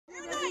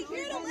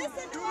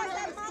listen to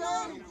us,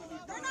 Mama.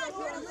 They're not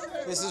here to listen.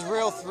 This is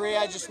Real 3.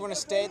 I just want to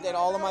state that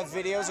all of my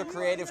videos are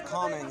Creative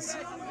Commons.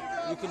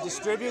 You can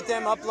distribute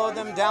them, upload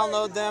them,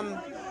 download them,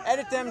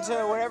 edit them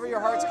to whatever your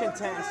heart's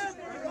content.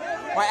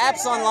 My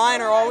apps online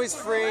are always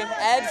free,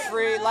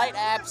 ad-free, light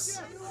apps.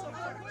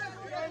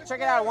 Check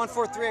it out,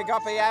 143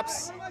 Agape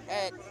Apps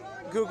at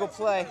Google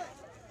Play.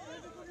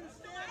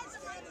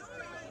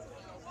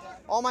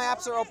 All my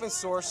apps are open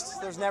sourced.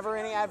 There's never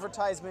any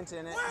advertisement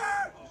in it.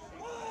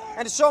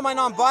 And to show my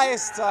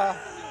non-biased,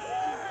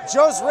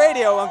 Joe's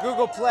Radio on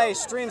Google Play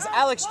streams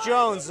Alex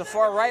Jones, the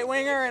far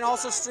right-winger, and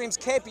also streams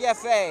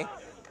KPFA,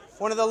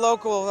 one of the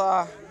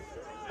local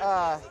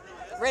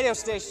radio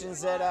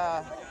stations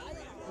that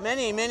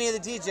many of the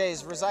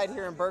DJs reside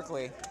here in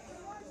Berkeley.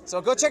 So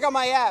go check out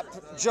my app,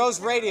 Joe's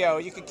Radio.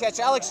 You can catch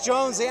Alex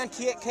Jones and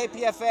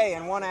KPFA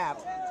in one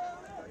app.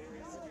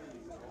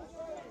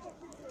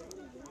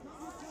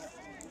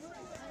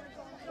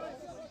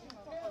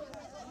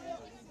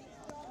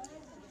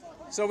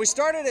 So we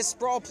started at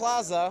Sprawl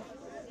Plaza,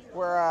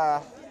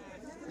 where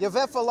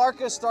Yvette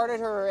Felarca started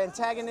her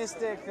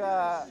antagonistic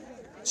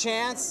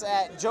chants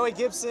at Joey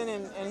Gibson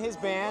and his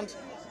band.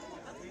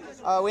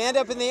 We end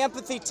up in the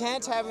Empathy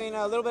tent having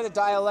a little bit of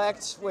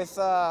dialect with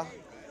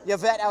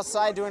Yvette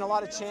outside doing a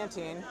lot of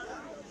chanting.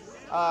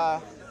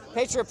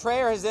 Patriot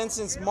Prayer has then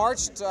since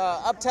marched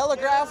up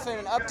Telegraph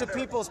and up to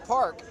People's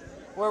Park,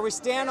 where we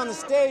stand on the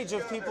stage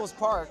of People's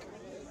Park.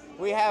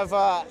 We have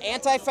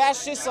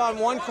anti-fascists on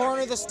one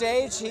corner of the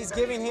stage. He's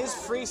giving his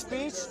free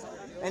speech,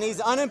 and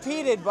he's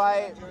unimpeded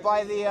by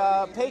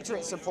the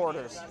Patriot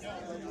supporters.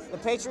 The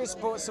Patriot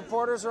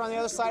supporters are on the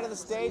other side of the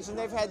stage, and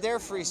they've had their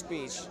free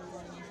speech.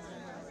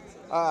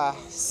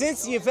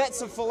 Since Yvette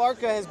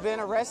Felarca has been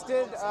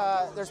arrested,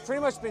 there's pretty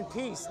much been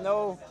peace.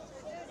 No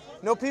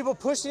people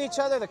pushing each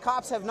other. The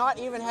cops have not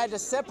even had to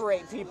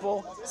separate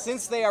people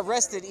since they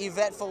arrested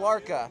Yvette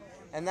Felarca.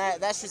 And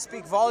that should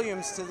speak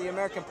volumes to the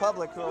American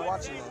public who are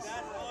watching this.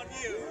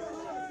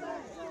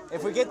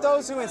 If we get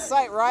those who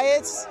incite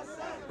riots,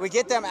 we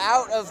get them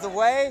out of the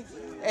way,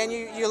 and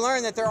you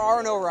learn that there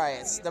are no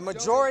riots. The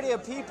majority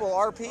of people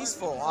are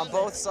peaceful on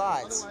both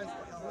sides. Are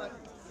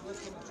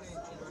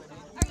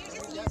you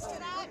just used to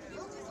that?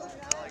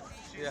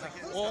 Yeah.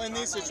 Well, in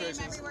these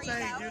situations.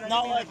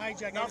 Not like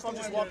hijack. Not if I'm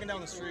just walking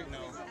down the street,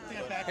 no.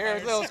 Here,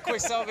 a little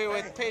quick selfie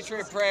with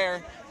Patriot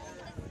Prayer.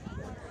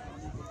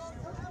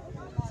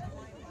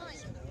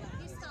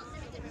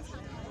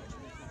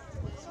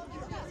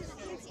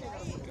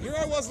 Here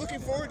I was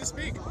looking forward to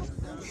speak. I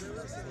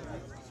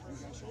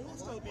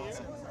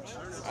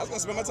was going to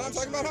spend my time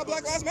talking about how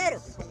Black Lives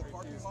Matter.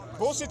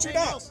 Bullshit you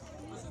down.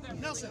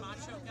 Nelson. I'm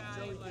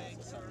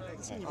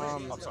sorry,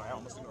 I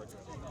almost ignored you.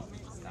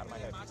 Out of my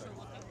head.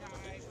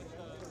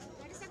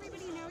 Why does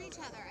everybody know each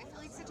other? I feel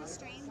like such a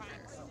stranger.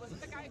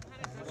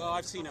 Well,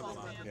 I've seen him a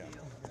lot. Yeah.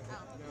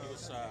 He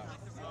was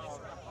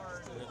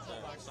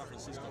with San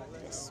Francisco.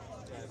 Yes.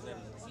 And then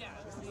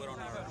we went on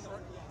our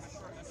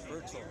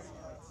virtual.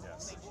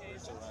 Yes.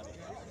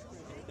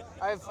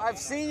 I've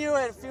seen you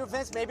at a few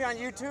events, maybe on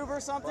YouTube or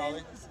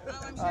something.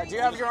 Probably. Do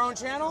you have your own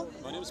channel?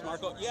 My name is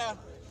Marco. Yeah.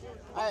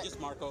 Just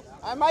Marco.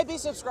 I might be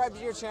subscribed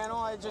to your channel.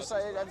 I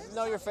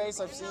know your face.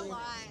 I've seen you.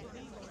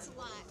 It's a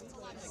lot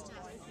of stuff.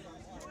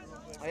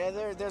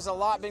 Yeah, there's a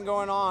lot been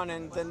going on,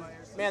 and then,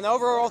 man, the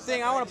overall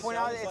thing I want to point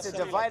out, it's a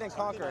divide and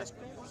conquer.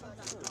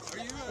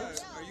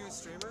 Are you a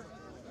streamer?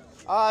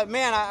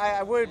 Man,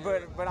 I would,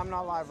 but I'm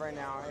not live right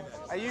now.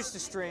 I used to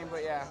stream,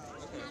 but yeah.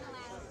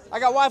 I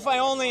got Wi-Fi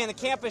only, and the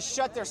campus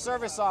shut their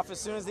service off as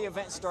soon as the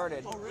event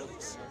started. Oh, really?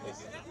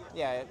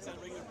 Yeah.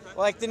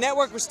 Like, the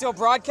network was still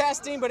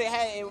broadcasting, but it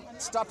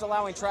stopped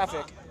allowing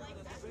traffic.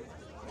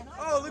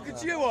 Oh, look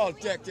at you all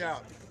decked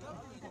out.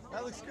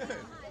 That looks good.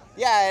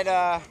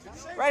 Yeah,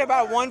 right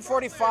about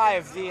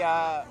 1:45,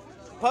 the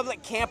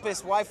public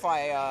campus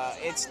Wi-Fi,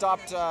 it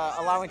stopped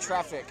allowing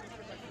traffic.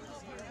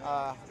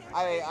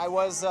 I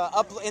was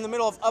in the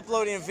middle of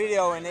uploading a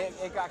video, and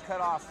it got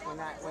cut off when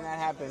that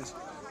happened.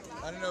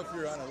 I don't know if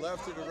you're on the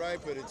left or the right,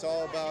 but it's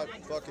all about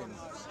fucking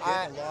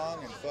getting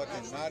along and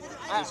fucking not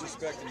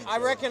disrespecting each other. I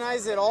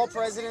recognize that all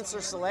presidents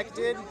are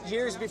selected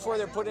years before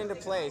they're put into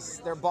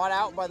place. They're bought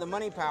out by the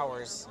money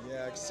powers.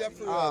 Yeah, except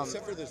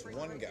for this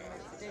one guy.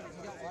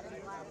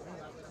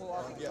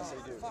 Yes, I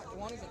do.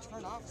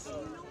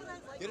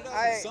 Get it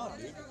out of the sun,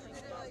 dude.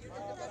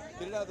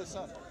 Get it out of the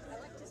sun.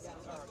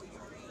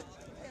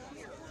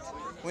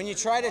 When you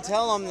try to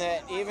tell them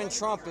that even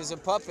Trump is a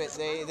puppet,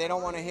 they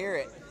don't want to hear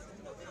it.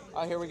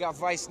 Here we got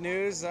Vice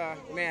News.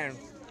 Man,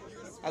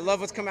 I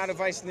love what's come out of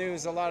Vice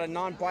News. A lot of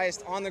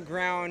non-biased, on the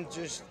ground,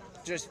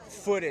 just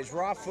footage,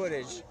 raw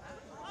footage.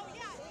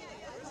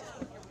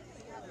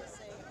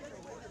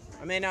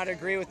 I may not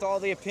agree with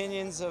all the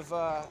opinions of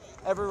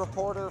every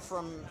reporter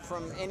from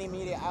any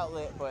media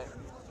outlet, but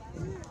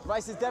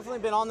Vice has definitely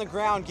been on the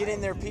ground getting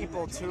their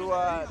people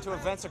to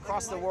events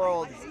across the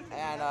world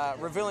and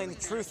revealing the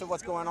truth of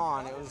what's going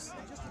on. It was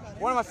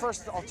one of my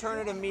first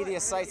alternative media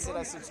sites that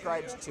I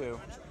subscribed to.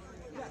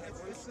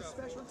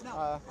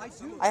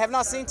 I have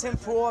not seen Tim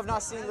Pool. I've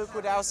not seen Luke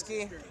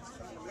Wadowski.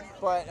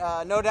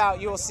 But no doubt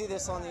you will see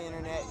this on the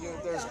internet.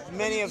 There's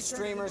many of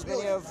streamers,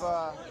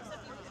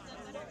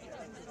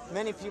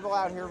 many people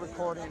out here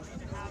recording.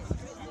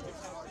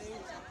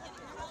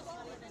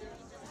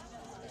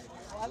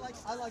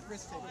 I like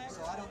risk taking,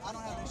 so I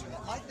don't have an issue with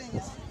that. My thing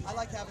is I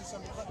like having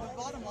something, but the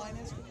bottom line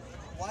is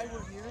why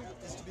we're here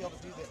is to be able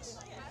to do this.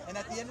 And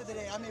at the end of the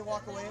day, I may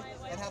walk away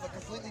and have a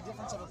completely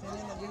difference of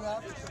opinion than you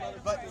have.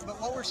 But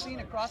what we're seeing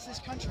across this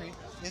country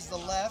is the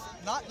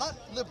left, not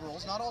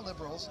liberals, not all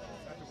liberals,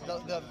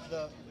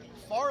 the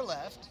far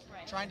left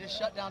trying to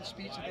shut down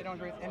speech that they don't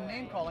agree with, and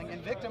name calling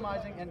and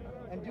victimizing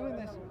and doing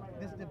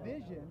this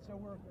division. So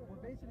we're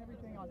basing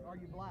everything on, are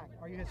you black?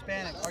 Are you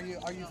Hispanic? Are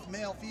you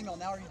male, female?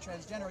 Now are you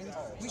transgender?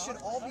 We should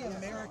all be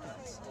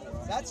Americans.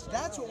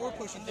 That's what we're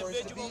pushing for.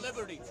 Individual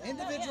liberty.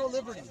 Individual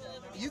liberty.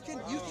 You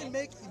can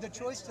make the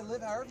choice to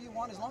live however you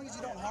want as long as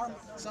you don't harm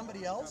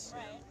somebody else.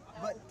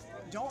 But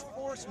don't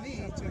force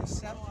me to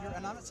accept your,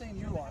 and I'm not saying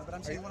you are, but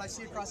I'm saying what I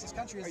see across this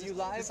country is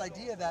this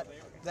idea that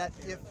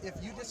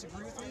if you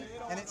disagree with me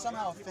and it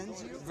somehow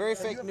offends you. Very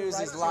Fake News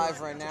is live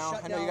right now.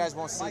 I know you guys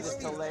won't see this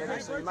till later,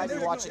 so you might be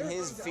watching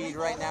his feed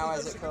right now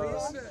as it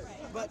goes.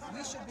 But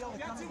we should be able to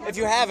come together. If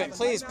you haven't,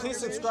 please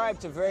subscribe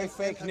to Very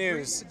Fake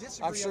News.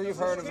 I'm sure you've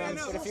heard of him,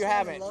 but if you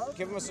haven't,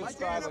 give him a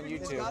subscribe on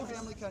YouTube. God,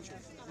 family, country,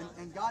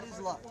 and God is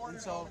love.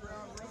 And so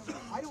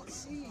I don't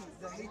see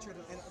the hatred.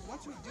 And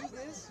once we do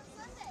this,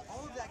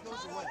 all of that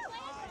goes away.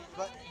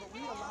 But we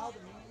allow the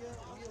media,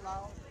 we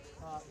allow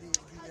the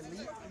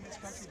elite in this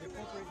country,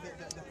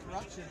 the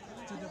corruption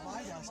to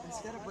divide us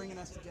instead of bringing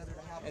us together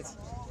to have it.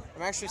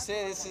 I'm actually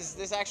saying this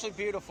is actually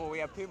beautiful. We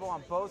have people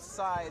on both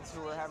sides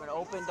who are having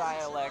open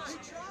dialect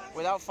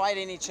without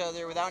fighting each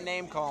other, without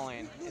name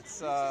calling.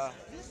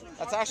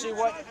 That's actually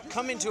what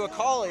coming to a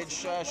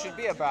college should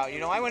be about. You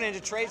know, I went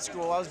into trade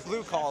school. I was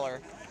blue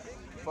collar,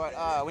 but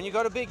when you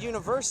go to big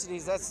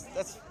universities,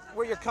 that's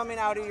where you're coming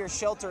out of your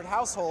sheltered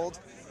household,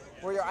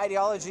 where your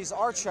ideologies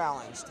are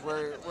challenged,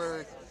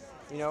 where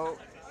you know,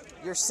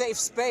 your safe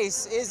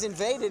space is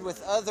invaded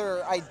with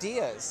other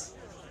ideas.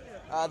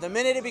 The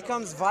minute it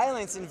becomes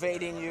violence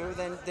invading you,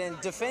 then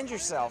defend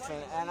yourself.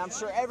 And I'm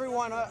sure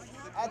everyone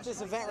at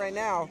this event right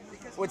now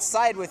would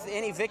side with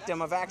any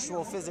victim of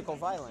actual physical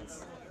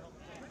violence.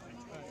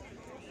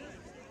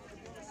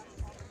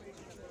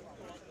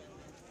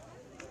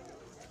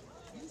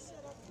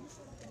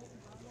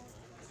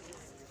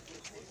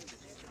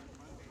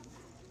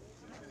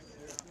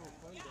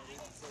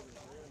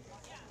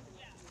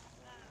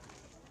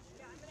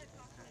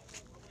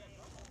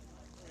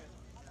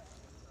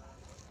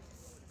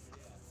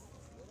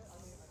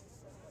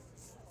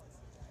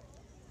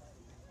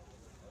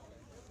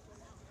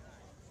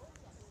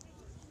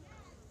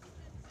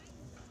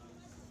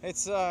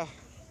 It's I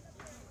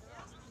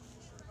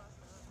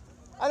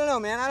don't know,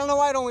 man. I don't know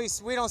why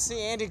we don't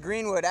see Andy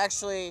Greenwood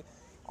actually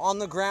on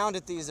the ground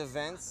at these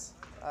events.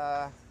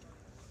 And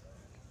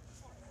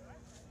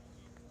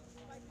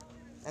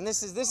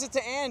this is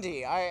to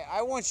Andy.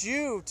 I want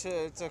you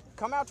to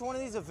come out to one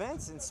of these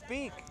events and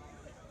speak.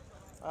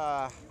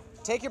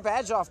 Take your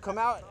badge off. Come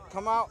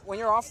out when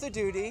you're off the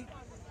duty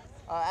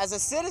as a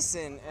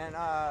citizen, and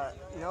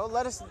you know,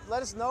 let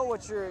us know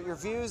what your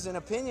views and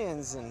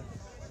opinions and.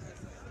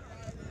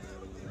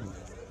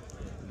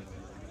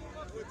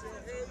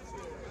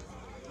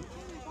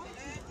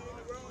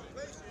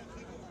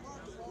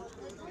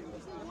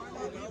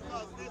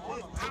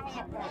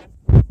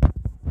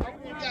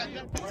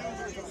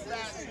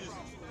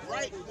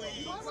 Right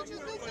wing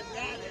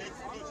fanatics,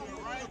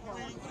 right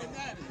wing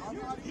fanatics.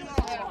 You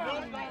don't have no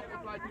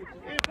thoughts like this.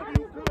 If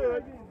you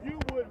could, you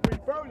would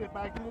revert it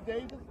back to the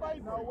days of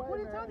slavery. No way, what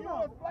are you talking about?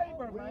 You're a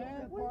slaver,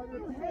 man.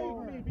 You hate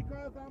me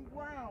because I'm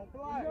brown,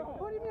 black.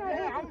 What do you mean?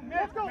 Yeah, I'm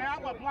mixed, man.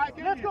 I'm a black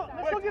Indian. Let's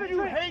go get a drink.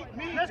 You hate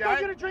me, let's go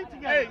get a drink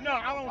together. Hey, no,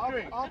 I don't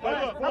drink. But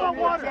look, how about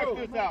water?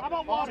 Check this out. How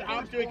about water?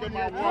 I'm drinking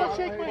my water.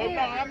 Shake my hand.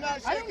 No, I'm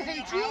not shaking. I don't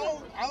hate you.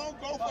 I don't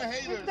go for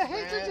haters. The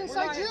hatred's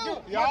inside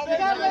you. Y'all in this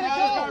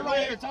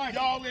part,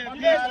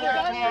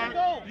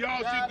 y'all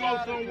should go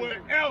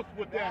somewhere else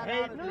with that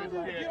hatred. No,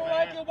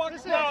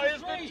 it's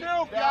the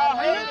truth. Y'all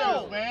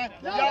haters, man.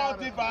 Y'all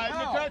dividing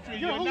the country.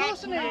 You're not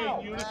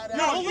creating unity.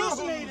 No, you're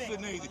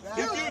hallucinating.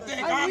 If you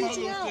think I'm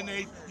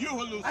hallucinating, you're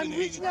hallucinating. I'm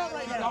reaching out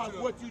right now.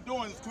 Because what you're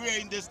doing is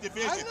creating this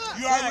division.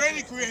 You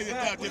already created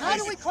that division.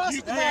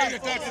 You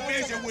created that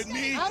division with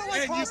me,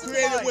 and you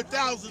created with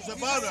thousands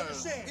of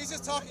others. He's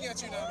just talking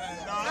at you now, man.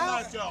 No, I'm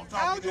not talking.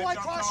 How do I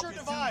cross your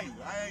divide?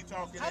 I ain't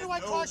talking. How do I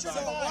cross your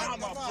divide?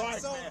 I'm a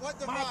black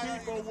man. My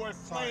people were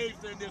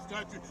slaves in this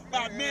country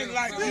by men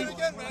like you,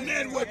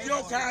 men with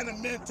your kind of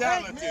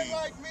mentality,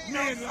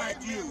 men like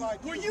you.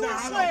 Were you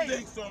enslaved? I don't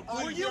think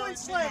so. Were you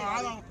enslaved? No,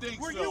 I don't think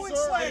so. Were you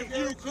enslaved? If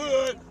you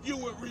could, you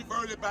would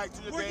revert it back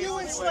to the days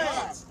of slavery.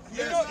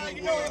 Yes,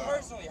 you will.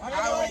 I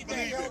don't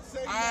believe it.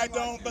 I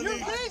don't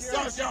believe it.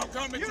 Because y'all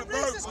coming to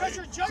Berkeley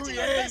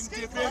creating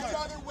division.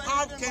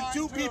 How can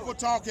two people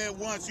talk at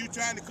once? You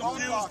trying to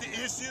confuse the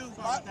issue?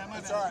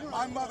 It's all right.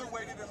 My mother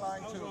waited in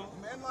line too.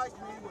 Men like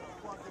me would have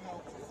fucking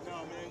helped. No,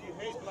 man, you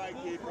hate black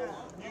people.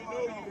 You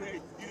know you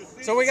hate.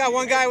 So we got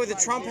one guy with a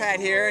Trump hat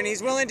here, and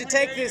he's willing to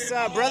take this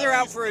brother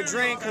out for a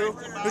drink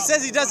who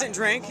says he doesn't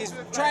drink. He's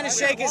trying to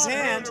shake his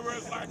hand.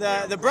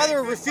 The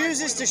brother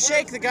refuses to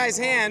shake the guy's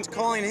hand,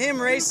 calling him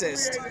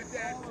racist.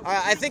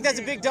 I think that's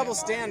a big double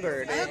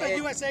standard. I have a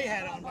USA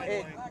hat on, by the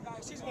way.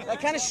 That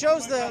kind of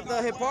shows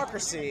the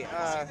hypocrisy.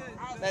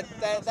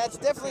 That's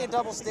definitely a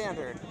double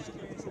standard,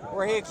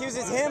 where he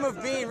accuses him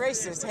of being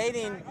racist,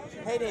 hating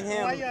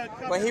him,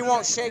 but he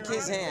won't shake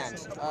his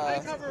hand.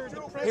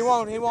 He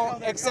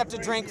won't accept a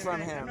drink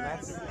from him.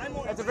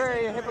 That's a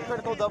very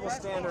hypocritical double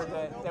standard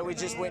that we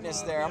just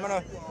witnessed there. I'm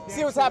gonna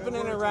see what's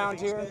happening around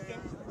here.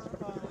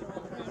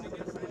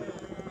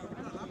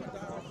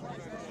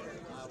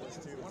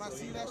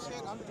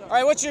 All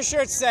right, what's your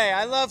shirt say?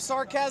 I love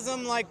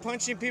sarcasm like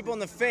punching people in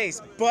the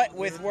face, but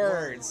with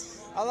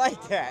words. I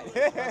like that.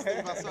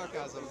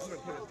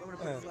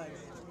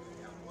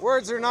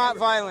 Words are not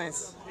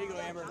violence. Here you go,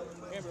 Amber.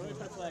 Amber, let me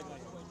put a flag on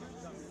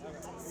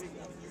you.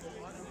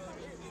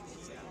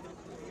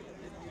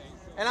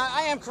 And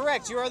I am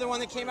correct. You are the one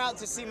that came out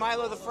to see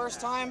Milo the first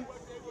time?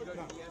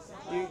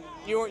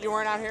 You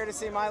weren't out here to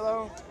see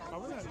Milo? I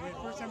wasn't. The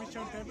first time he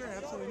showed paper?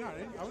 Absolutely not.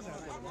 I wasn't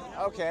out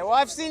there. Okay, well,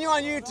 I've seen you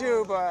on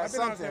YouTube, I've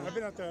something.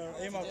 been at the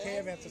MLK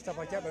events and stuff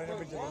like that, but I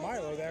never did the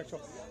Milo,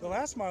 the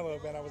last Milo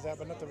event I was at,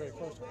 but not the very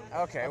first one.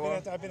 Okay,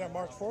 I've been at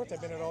March 4th,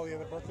 I've been at all the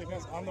other Berkeley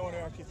events. I'm the one who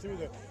actually threw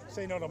the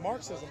Say No to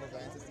Marxism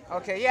event.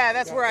 Okay, yeah,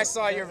 that's where I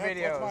saw your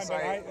videos.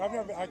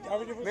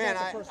 Man,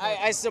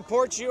 I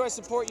support you, I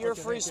support your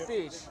free thank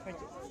you. speech. Thank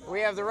you. We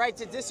have the right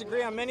to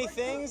disagree on many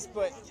things,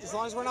 but as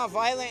long as we're not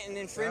violent and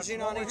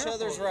infringing on each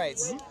other's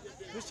rights.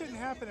 This shouldn't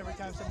happen every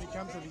time somebody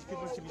comes, and these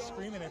people should be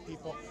screaming at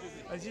people.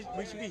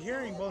 We should be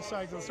hearing both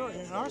sides of the story.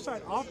 And our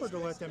side offered to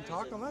let them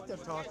talk and let them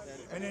talk,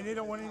 and then they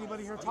don't want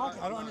anybody here talking.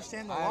 I don't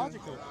understand the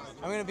logic of it.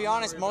 I'm going to be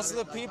honest, most of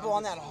the people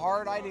on that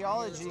hard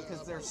ideology,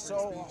 because they're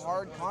so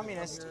hard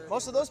communist,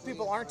 most of those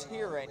people aren't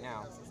here right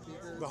now.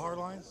 The hard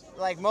lines?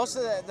 Like most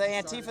of the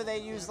Antifa, they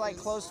use like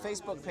closed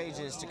Facebook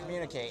pages to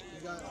communicate.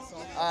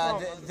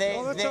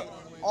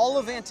 All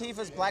of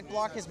Antifa's Black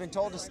Bloc has been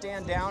told to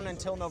stand down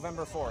until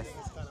November 4th.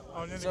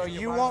 So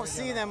you won't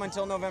see them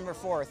until November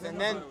 4th. And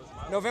then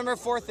November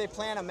 4th, they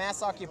plan a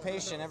mass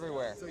occupation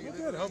everywhere.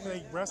 Good. Hope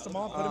they arrest them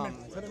all,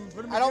 put them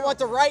in I don't want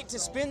the right to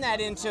spin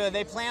that into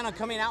they plan on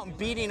coming out and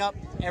beating up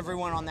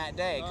everyone on that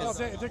day.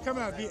 They're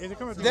coming out.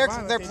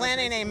 They're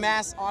planning a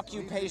mass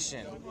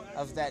occupation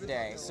of that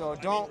day. So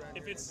don't.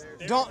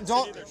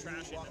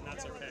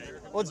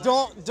 Well,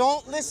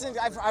 don't listen.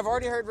 I've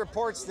already heard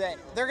reports that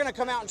they're going to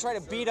come out and try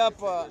to beat up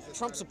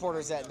Trump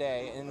supporters that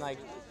day, and like,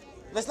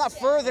 let's not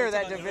further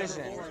that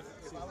division.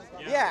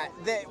 Yeah,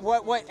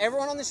 what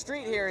everyone on the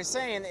street here is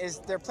saying is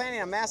they're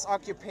planning a mass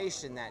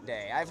occupation that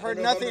day. I've heard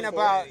nothing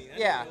about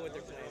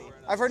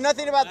I've heard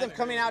nothing about them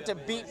coming out to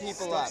beat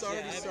people up. It's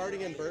already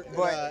starting in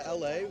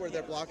LA, where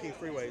they're blocking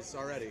freeways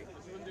already,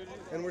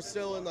 and we're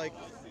still in like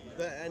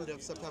the end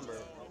of September.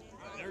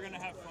 They're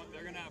gonna have fun.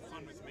 They're gonna have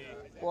fun with me.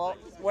 Well,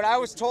 what I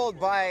was told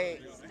by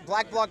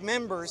Black Bloc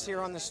members here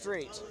on the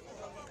street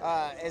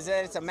is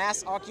that it's a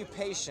mass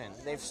occupation.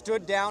 They've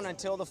stood down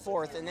until the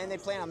 4th, and then they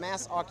plan a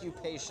mass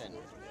occupation.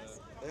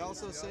 They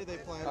also say they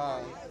plan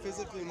on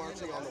physically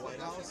marching on the White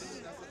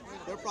House.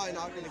 They're probably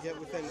not going to get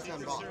within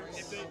 10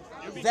 blocks.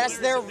 That's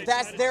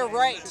their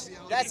right.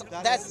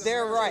 That's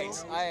their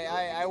right.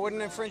 I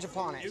wouldn't infringe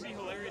upon it. It'd be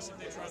hilarious if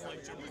they tried to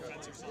like jump the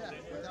fence or something.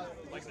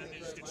 Like then they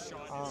just get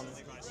shot by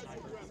a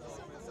sniper.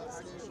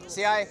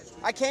 See,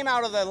 I came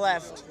out of the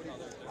left,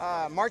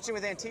 marching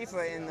with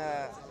Antifa in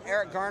the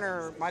Eric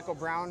Garner, Michael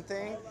Brown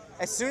thing.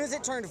 As soon as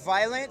it turned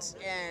violent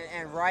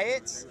and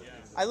riots,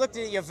 I looked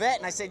at Yvette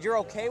and I said, "You're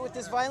okay with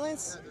this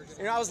violence?"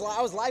 You know, I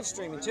was live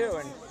streaming too,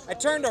 and I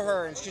turned to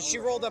her and she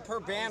rolled up her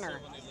banner,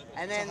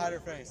 and then hide her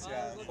face,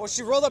 yeah. Well,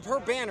 she rolled up her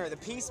banner, the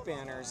peace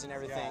banners and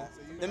everything. Yeah.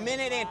 The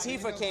minute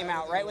Antifa came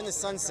out, right when the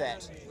sun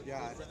set,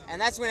 and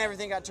that's when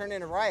everything got turned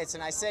into riots.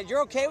 And I said,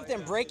 "You're okay with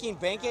them breaking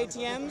bank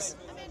ATMs?"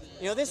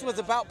 You know, this was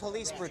about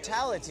police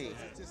brutality.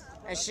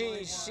 And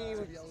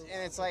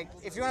and it's like,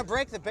 if you want to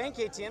break the bank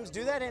ATMs,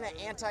 do that in an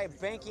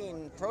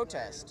anti-banking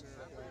protest,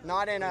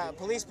 not in a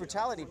police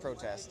brutality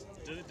protest.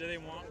 Do they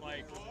want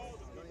like?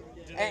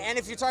 And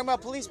if you're talking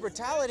about police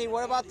brutality,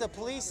 what about the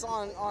police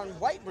on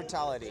white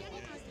brutality?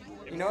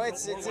 You know,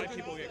 it's white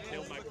people get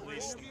killed by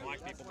police than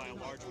black people by a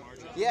large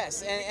margin.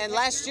 Yes, and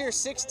last year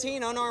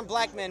 16 unarmed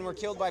black men were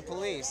killed by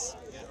police.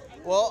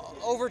 Well,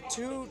 over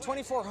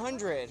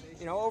 2,400,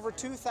 you know, over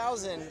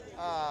 2,000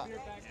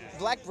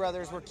 black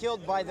brothers were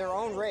killed by their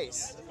own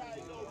race.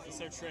 It's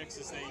their tricks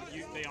is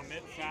they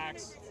omit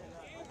facts,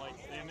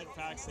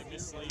 they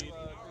mislead.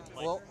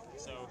 Well,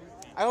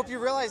 I hope you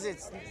realize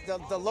it's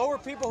the lower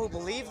people who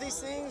believe these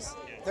things.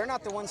 They're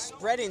not the ones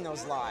spreading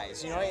those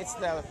lies. You know, it's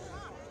the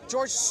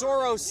George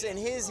Soros and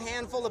his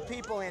handful of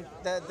people, and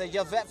the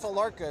Yevette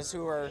felarcas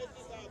who are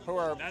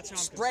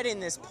spreading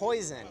this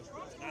poison.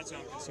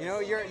 You know,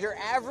 your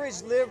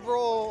average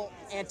liberal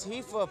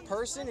Antifa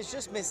person is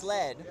just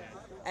misled,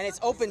 and it's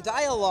open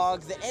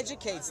dialogue that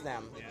educates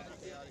them.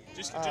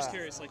 Just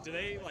curious, like,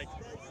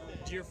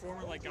 do your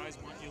former guys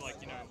want you,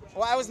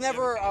 Well, I was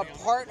never a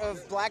part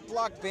of Black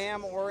Bloc,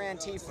 BAM, or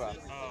Antifa.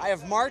 I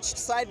have marched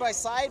side by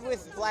side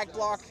with Black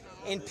Bloc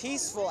in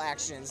peaceful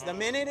actions. The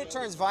minute it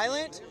turns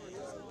violent,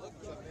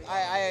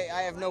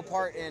 I have no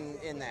part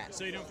in that.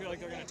 So you don't feel like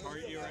they're going to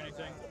target you or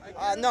anything?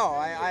 No,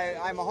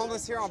 I'm a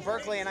homeless here on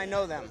Berkeley, and I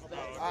know them.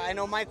 I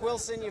know Mike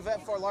Wilson,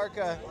 Yvette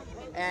felarca,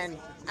 and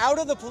out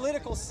of the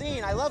political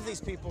scene, I love these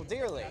people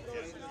dearly.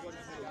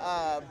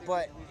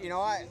 But, you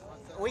know,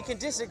 we can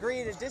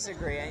disagree to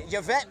disagree. And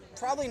Yvette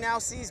probably now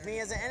sees me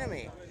as an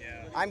enemy.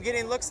 I'm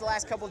getting looks the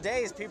last couple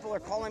days. People are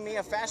calling me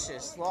a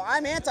fascist. Well,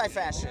 I'm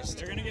anti-fascist.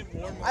 They're going to get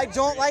more and more. I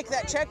don't like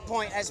that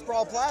checkpoint at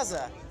Sproul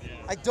Plaza.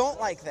 I don't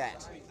like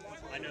that.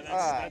 I know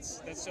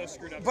that's so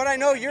screwed up. But I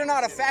know you're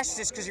not a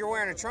fascist because you're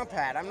wearing a Trump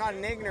hat. I'm not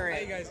an ignorant.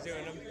 How you guys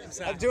doing? I'm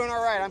Sam. I'm doing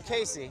all right. I'm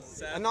Casey,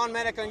 Sam. a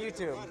non-medic on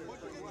YouTube.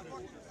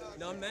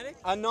 Non-medic?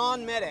 A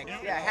non-medic.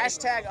 Yeah,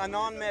 hashtag a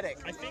non-medic.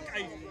 I think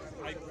I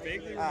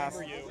vaguely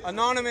remember you.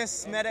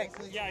 Anonymous medic.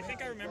 Yeah, I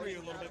think I remember you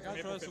a little bit from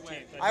April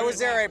 15th. I was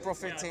there April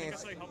 15th. Yeah, I think I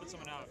saw you helping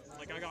someone out.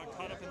 Like, I got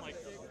caught up in,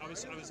 I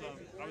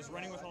was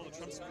running with all the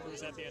Trump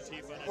supporters at the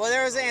Antifa. Well,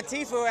 there was an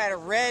Antifa who had a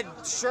red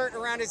shirt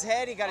around his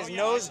head. He got his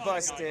nose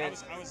busted.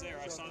 I was there.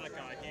 I saw that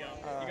guy. He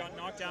got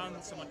knocked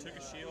down. Someone took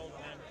a shield,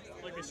 and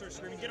then they started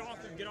screaming, "Get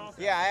off him! Get off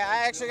him!" Yeah,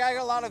 I actually got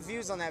a lot of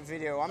views on that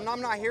video. I'm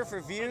not here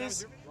for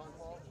views.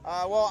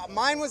 Well,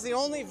 mine was the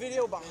only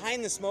video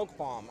behind the smoke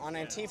bomb on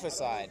Antifa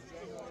side.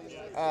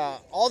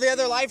 All the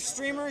other live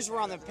streamers were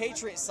on the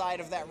Patriot side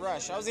of that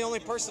rush. I was the only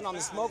person on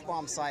the smoke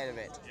bomb side of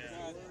it.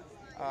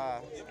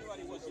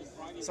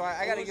 So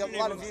I got to get a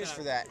lot of views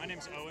for that. My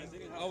name's Owen.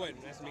 Owen,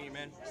 nice to meet you,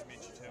 man. Nice to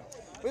meet you too.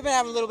 We've been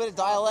having a little bit of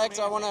dialect.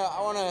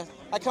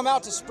 I come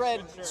out to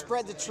spread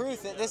the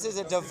truth that this is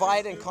a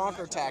divide and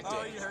conquer tactic.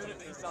 Oh, you heard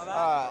it. You saw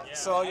that?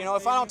 So you know,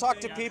 if I don't talk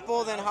to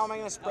people, then how am I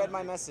going to spread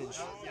my message?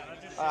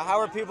 How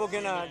are people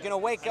gonna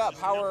wake up?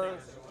 How are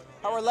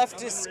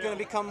leftists going to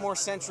become more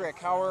centric?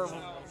 How are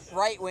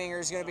right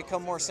wingers going to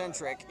become more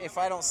centric if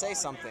I don't say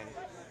something?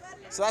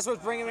 So that's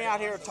what's bringing me out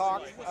here to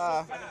talk.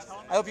 I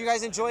hope you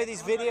guys enjoy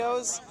these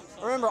videos.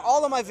 Remember,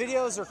 all of my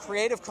videos are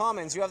Creative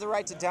Commons. You have the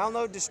right to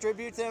download,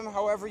 distribute them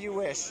however you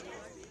wish.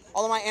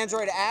 All of my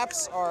Android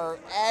apps are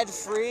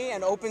ad-free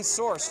and open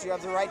source. You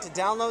have the right to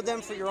download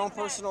them for your own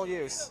personal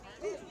use.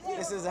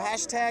 This is a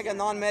hashtag a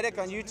non-medic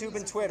on YouTube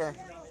and Twitter.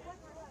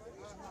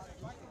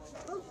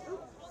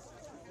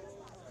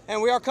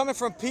 And we are coming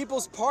from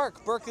People's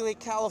Park, Berkeley,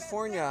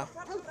 California.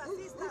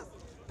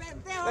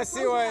 Let's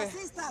see what...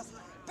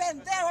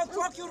 Pendejos,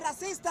 fuck you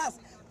racistas!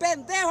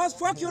 Pendejos,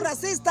 fuck you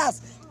racistas!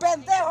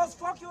 Pendejos,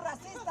 fuck you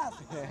racistas!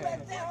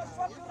 Pendejos,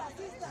 fuck you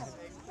racistas!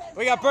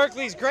 We got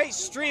Berkeley's great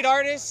street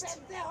artist.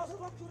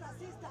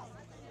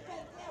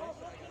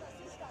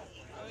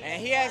 And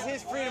he has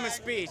his freedom of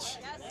speech.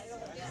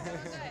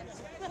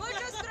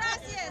 Muchas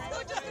gracias,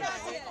 muchas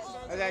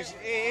gracias.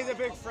 He's a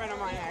big friend of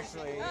mine,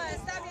 actually.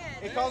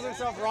 He calls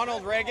himself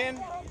Ronald Reagan.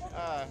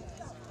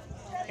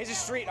 He's a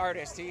street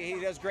artist. He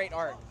does great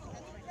art.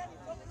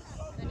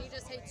 And he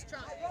just hates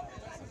Trump,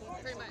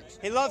 pretty much.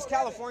 He loves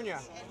California.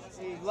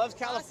 He loves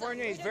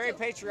California. He's very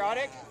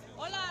patriotic.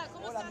 Hola,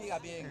 ¿cómo Hola, amiga,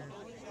 bien.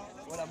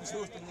 Hola, mucho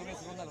gusto. Mi nombre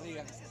es Ronald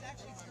Reagan.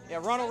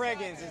 Yeah, Ronald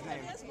Reagan is his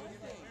name.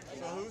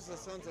 So who's the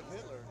sons of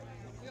Hitler?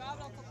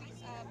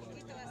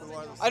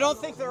 I don't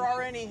think there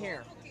are any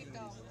here.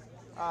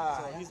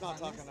 So he's not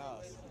talking to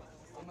us.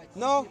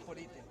 No.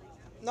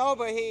 No,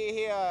 but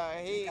he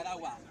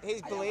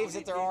believes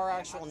that there are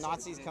actual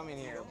Nazis coming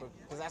here,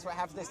 because that's what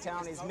half this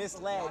town is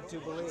misled to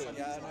believe.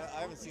 Yeah, and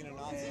I haven't seen a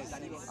Nazi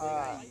since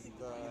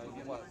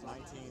what,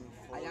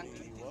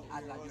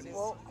 1940?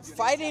 Well,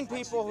 fighting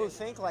people who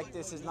think like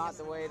this is not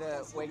the way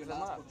to wake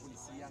them up.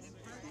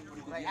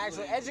 Like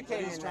actually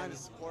educating them. He's trying to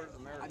support the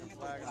American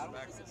flag on the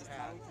back of his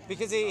hat.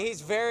 Because he's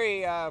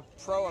very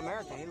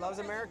pro-American. He loves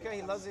America.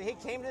 He loves it. He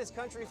came to this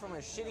country from a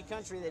shitty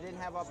country that didn't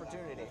have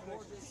opportunity.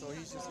 So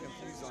he's just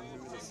confused on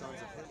who the sons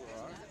of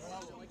Hitler are?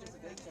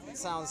 It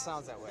sounds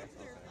that way.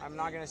 I'm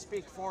not going to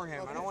speak for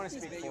him. I don't want to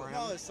speak for him.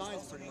 No, his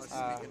sign's pretty much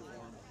speaking for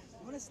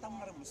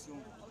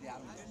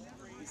him.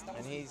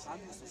 And he's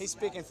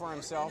speaking for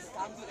himself.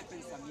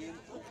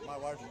 My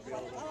wife would be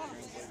able to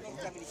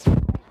translate.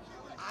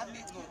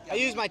 I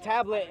use my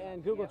tablet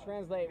and Google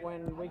Translate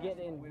when we get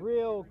in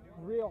real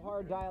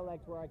hard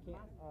dialect where I can't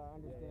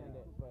understand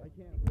it. But I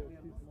can't really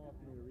too small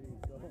for me to read.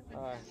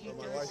 So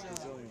my wife's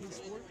Brazilian.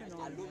 He's working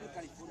on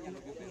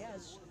he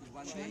has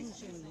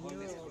changing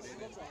murals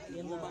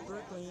in the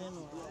Berkeley Inn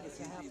lot. It's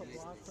a half a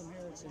block from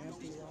here. It's an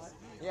empty lot.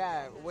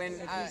 Yeah, when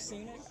have you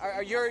seen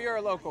it? You're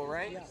a local,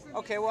 right? Yeah.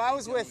 Okay, well I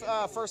was with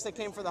First They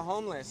Came for the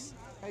Homeless,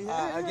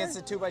 against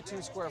the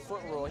 2x2 square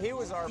foot rule. He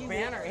was our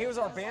banner. He was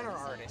our banner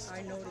artist.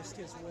 I noticed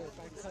his work.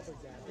 I covered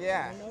that.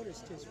 Yeah. I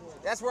noticed his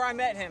work. That's where I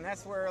met him.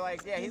 That's where,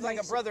 like, yeah, he's like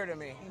a brother to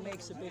me. He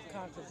makes a big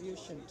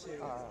contribution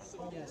to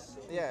homeless.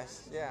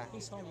 Yes, yeah.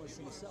 He's homeless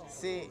himself.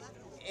 See,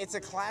 it's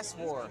a class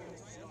war.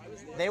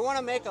 They want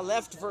to make a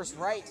left versus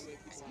right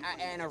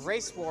and a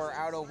race war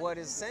out of what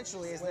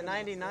essentially is the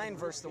 99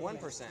 versus the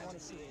 1%.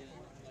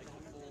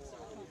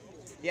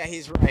 Yeah,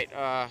 he's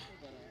right.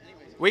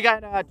 We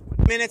got 20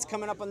 minutes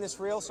coming up on this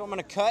reel, so I'm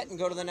going to cut and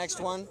go to the next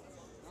one.